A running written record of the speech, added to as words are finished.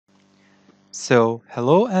So,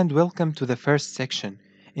 hello and welcome to the first section.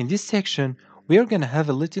 In this section, we are going to have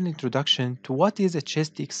a little introduction to what is a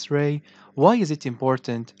chest X-ray, why is it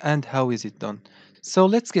important, and how is it done. So,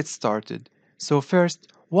 let's get started. So,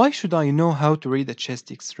 first, why should I know how to read a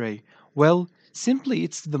chest X-ray? Well, simply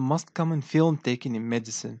it's the most common film taken in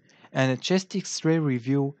medicine, and a chest X-ray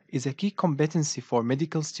review is a key competency for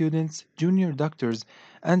medical students, junior doctors,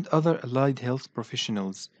 and other allied health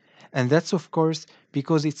professionals. And that's of course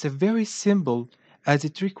because it's a very simple as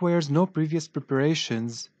it requires no previous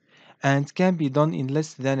preparations and can be done in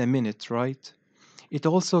less than a minute, right? It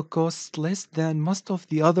also costs less than most of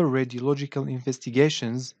the other radiological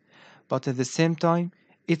investigations, but at the same time,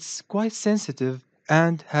 it's quite sensitive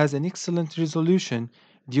and has an excellent resolution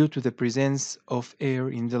due to the presence of air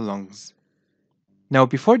in the lungs. Now,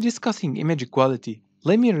 before discussing image quality,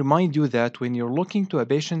 let me remind you that when you're looking to a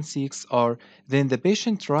patient CXR, then the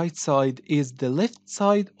patient right side is the left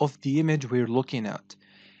side of the image we're looking at,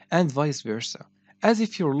 and vice versa, as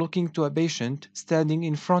if you're looking to a patient standing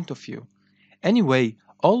in front of you. Anyway,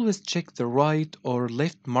 always check the right or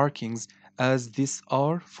left markings as these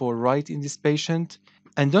are for right in this patient,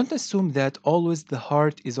 and don't assume that always the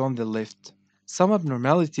heart is on the left. Some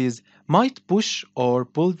abnormalities might push or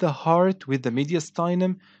pull the heart with the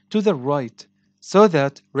mediastinum to the right, so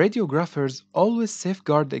that radiographers always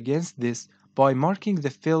safeguard against this by marking the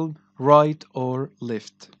film right or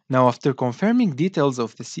left. Now, after confirming details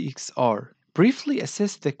of the CXR, briefly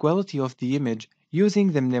assess the quality of the image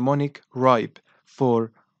using the mnemonic RIPE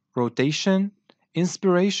for rotation,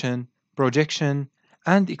 inspiration, projection,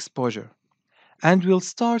 and exposure. And we'll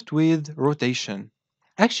start with rotation.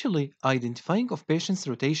 Actually, identifying of patient's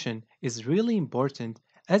rotation is really important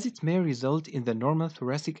as it may result in the normal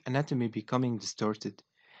thoracic anatomy becoming distorted.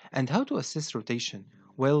 And how to assess rotation?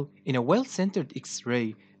 Well, in a well-centered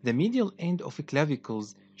X-ray, the medial end of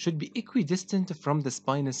clavicles should be equidistant from the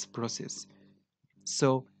spinous process.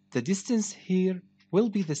 So the distance here will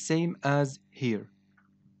be the same as here.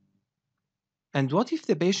 And what if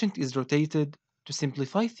the patient is rotated? To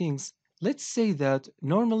simplify things, let's say that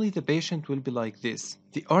normally the patient will be like this.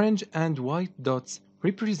 The orange and white dots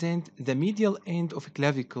represent the medial end of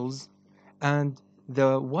clavicles, and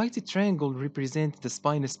the white triangle represent the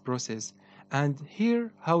spinous process. And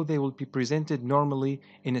here how they will be presented normally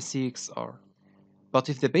in a CXR. But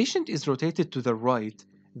if the patient is rotated to the right,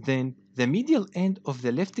 then the medial end of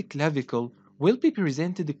the left clavicle will be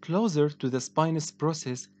presented closer to the spinous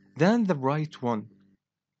process than the right one.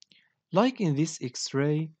 Like in this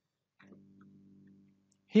X-ray,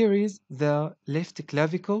 here is the left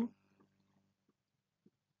clavicle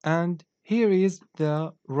and here is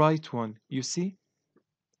the right one, you see?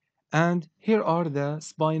 And here are the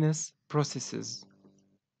spinous processes.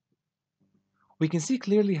 We can see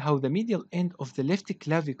clearly how the medial end of the left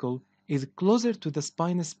clavicle is closer to the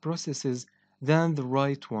spinous processes than the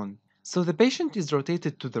right one. So the patient is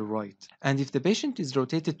rotated to the right. And if the patient is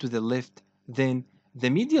rotated to the left, then the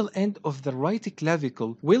medial end of the right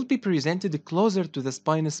clavicle will be presented closer to the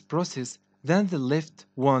spinous process than the left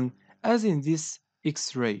one, as in this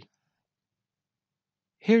X-ray.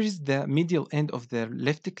 Here is the medial end of the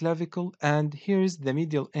left clavicle, and here is the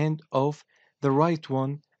medial end of the right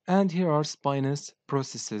one, and here are spinous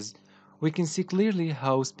processes. We can see clearly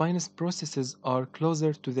how spinous processes are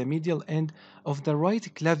closer to the medial end of the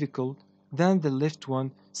right clavicle than the left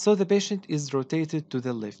one, so the patient is rotated to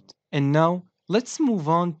the left. And now, let's move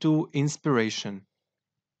on to inspiration.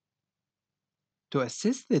 To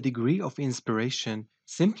assess the degree of inspiration,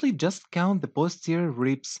 simply just count the posterior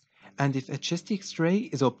ribs, and if a chest X-ray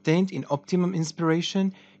is obtained in optimum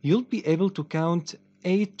inspiration, you'll be able to count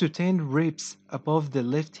 8 to 10 ribs above the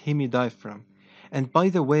left hemidiaphragm. And by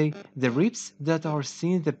the way, the ribs that are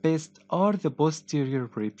seen the best are the posterior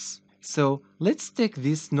ribs. So let's take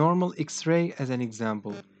this normal X-ray as an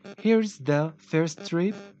example. Here's the first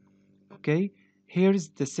rib, okay? Here's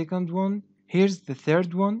the second one, here's the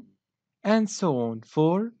third one, and so on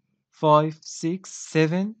 4, 5, 6,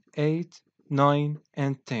 7, 8, 9,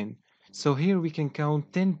 and 10. So here we can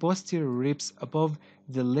count 10 posterior ribs above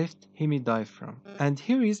the left hemidiaphragm. And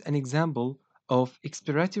here is an example of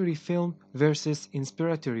expiratory film versus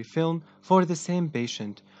inspiratory film for the same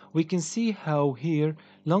patient. We can see how here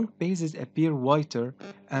lung bases appear whiter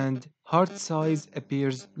and heart size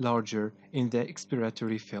appears larger in the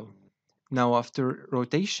expiratory film. Now, after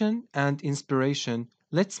rotation and inspiration,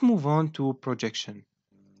 let's move on to projection.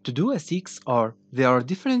 To do a CXR, there are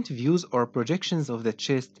different views or projections of the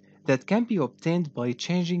chest that can be obtained by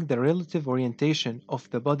changing the relative orientation of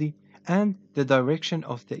the body and the direction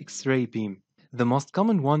of the X-ray beam. The most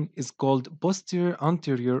common one is called posterior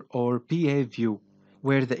anterior or PA view.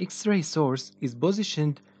 where the X-ray source is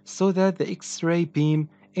positioned so that the X-ray beam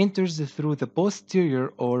enters through the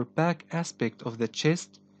posterior or back aspect of the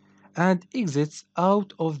chest and exits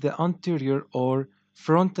out of the anterior or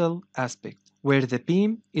frontal aspect, where the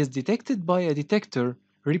beam is detected by a detector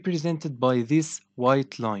represented by this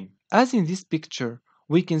white line. As in this picture,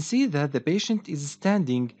 we can see that the patient is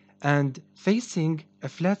standing and facing a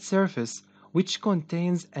flat surface which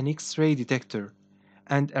contains an X-ray detector,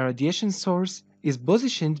 and a radiation source is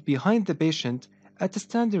positioned behind the patient at a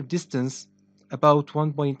standard distance, about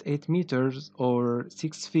 1.8 meters or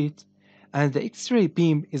 6 feet, and the X-ray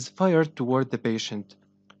beam is fired toward the patient.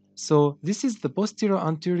 So this is the posterior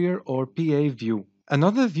anterior or PA view.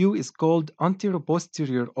 Another view is called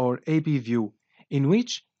anteroposterior or AB view, in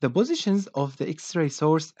which the positions of the X-ray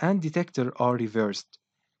source and detector are reversed.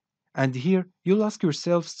 And here you'll ask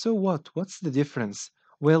yourself, so what? What's the difference?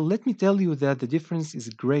 Well, let me tell you that the difference is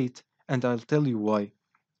great, and I'll tell you why.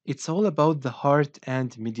 It's all about the heart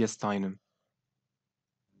and mediastinum.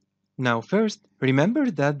 Now, first, remember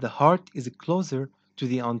that the heart is closer to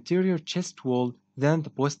the anterior chest wall than the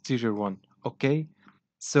posterior one, okay?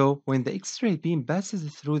 So, when the X-ray beam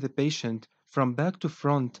passes through the patient from back to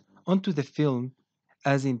front onto the film,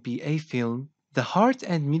 as in PA film, the heart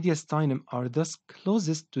and mediastinum are thus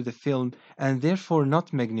closest to the film and therefore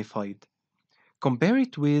not magnified. Compare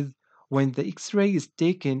it with when the X-ray is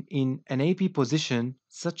taken in an AP position,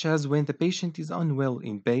 such as when the patient is unwell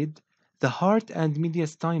in bed, the heart and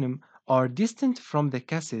mediastinum are distant from the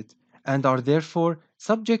cassette and are therefore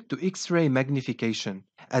subject to X-ray magnification.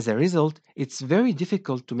 As a result, it's very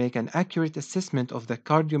difficult to make an accurate assessment of the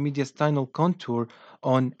cardiomediastinal contour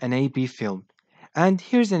on an AP film. And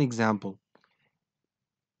here's an example.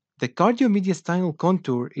 The cardiomediastinal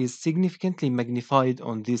contour is significantly magnified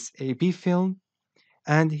on this AP film,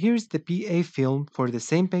 and here's the PA film for the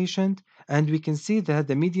same patient, and we can see that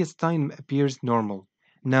the mediastinum appears normal.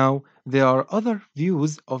 Now, there are other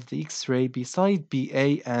views of the X-ray beside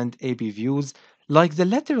PA and AB views, like the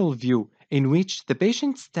lateral view, in which the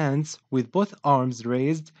patient stands with both arms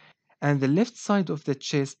raised and the left side of the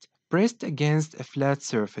chest pressed against a flat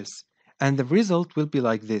surface. And the result will be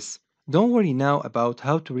like this. Don't worry now about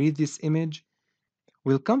how to read this image.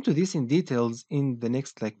 We'll come to this in details in the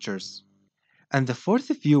next lectures. And the fourth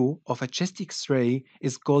view of a chest X-ray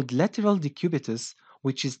is called lateral decubitus,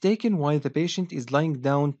 which is taken while the patient is lying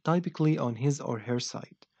down typically on his or her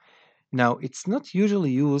side. Now, it's not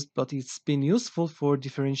usually used, but it's been useful for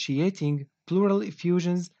differentiating pleural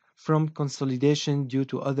effusions from consolidation due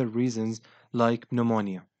to other reasons like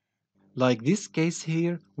pneumonia. Like this case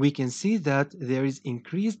here, we can see that there is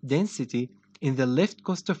increased density in the left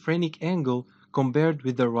costophrenic angle compared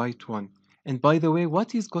with the right one. And by the way,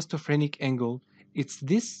 what is costophrenic angle? It's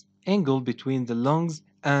this angle between the lungs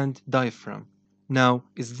and diaphragm. Now,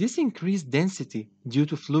 is this increased density due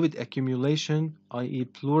to fluid accumulation, i.e.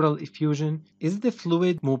 pleural effusion? Is the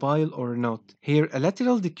fluid mobile or not? Here, a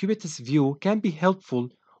lateral decubitus view can be helpful,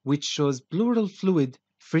 which shows pleural fluid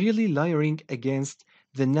freely layering against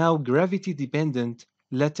the now gravity-dependent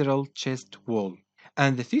lateral chest wall.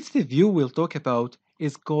 And the fifth view we'll talk about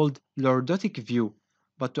is called lordotic view.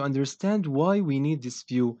 But to understand why we need this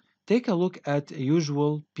view, take a look at a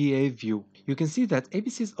usual PA view. You can see that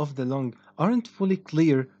apices of the lung aren't fully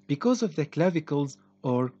clear because of the clavicles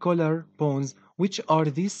or collar bones, which are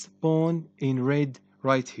this bone in red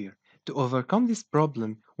right here. To overcome this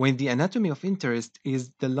problem, when the anatomy of interest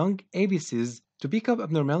is the lung apices, to pick up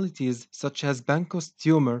abnormalities such as Banco's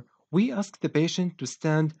tumor, we ask the patient to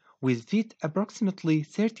stand with feet approximately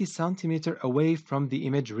 30 cm away from the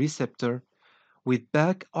image receptor, with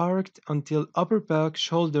back arched until upper back,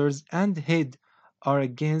 shoulders, and head are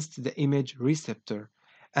against the image receptor.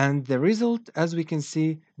 And the result, as we can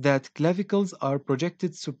see, that clavicles are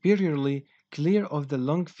projected superiorly clear of the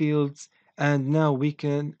lung fields, and now we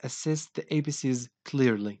can assess the apices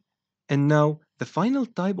clearly. And now, the final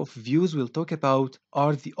type of views we'll talk about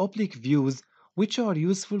are the oblique views, which are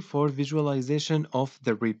useful for visualization of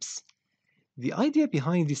the ribs. The idea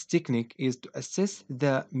behind this technique is to assess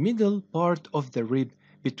the middle part of the rib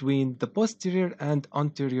between the posterior and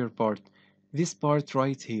anterior part, this part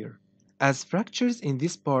right here, as fractures in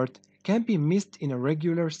this part can be missed in a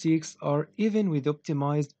regular CX or even with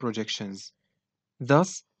optimized projections.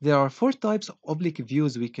 Thus, there are four types of oblique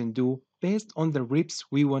views we can do based on the ribs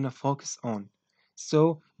we want to focus on.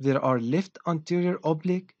 So, there are left anterior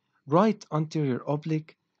oblique, right anterior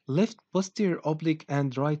oblique, left posterior oblique,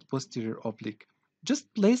 and right posterior oblique.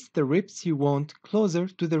 Just place the ribs you want closer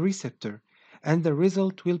to the receptor, and the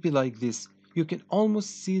result will be like this. You can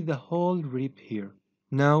almost see the whole rib here.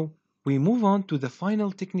 Now, we move on to the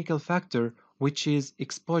final technical factor, which is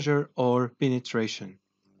exposure or penetration.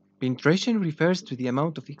 Penetration refers to the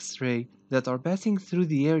amount of X-ray that are passing through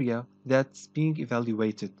the area that's being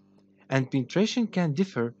evaluated, and penetration can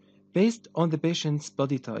differ based on the patient's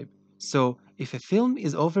body type. So, if a film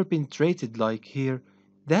is overpenetrated like here,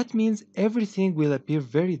 that means everything will appear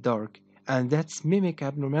very dark, and that's mimic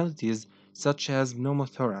abnormalities such as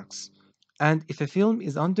pneumothorax. And if a film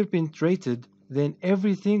is underpenetrated, then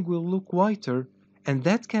everything will look whiter, and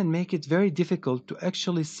that can make it very difficult to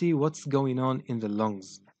actually see what's going on in the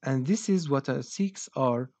lungs. And this is what a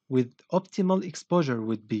CXR with optimal exposure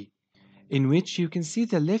would be, in which you can see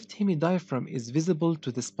the left hemidiaphragm is visible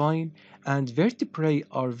to the spine and vertebrae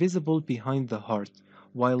are visible behind the heart,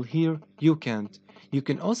 while here you can't. You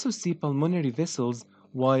can also see pulmonary vessels,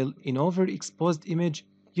 while in overexposed image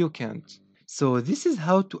you can't. So this is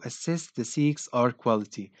how to assess the CXR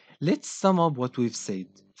quality. Let's sum up what we've said.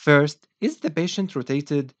 First, is the patient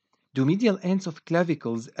rotated? Do medial ends of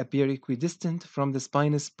clavicles appear equidistant from the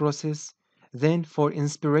spinous process? Then for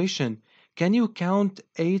inspiration, can you count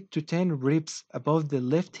 8 to 10 ribs above the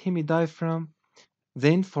left hemidiaphragm?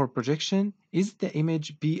 Then for projection, is the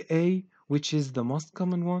image BA, which is the most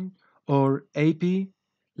common one, or AP,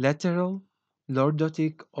 lateral,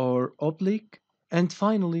 lordotic, or oblique? And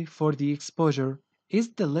finally, for the exposure,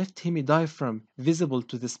 is the left hemidiaphragm visible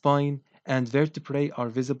to the spine and vertebrae are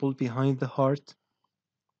visible behind the heart?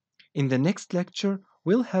 In the next lecture,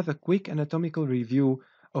 we'll have a quick anatomical review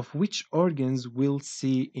of which organs we'll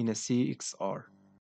see in a CXR.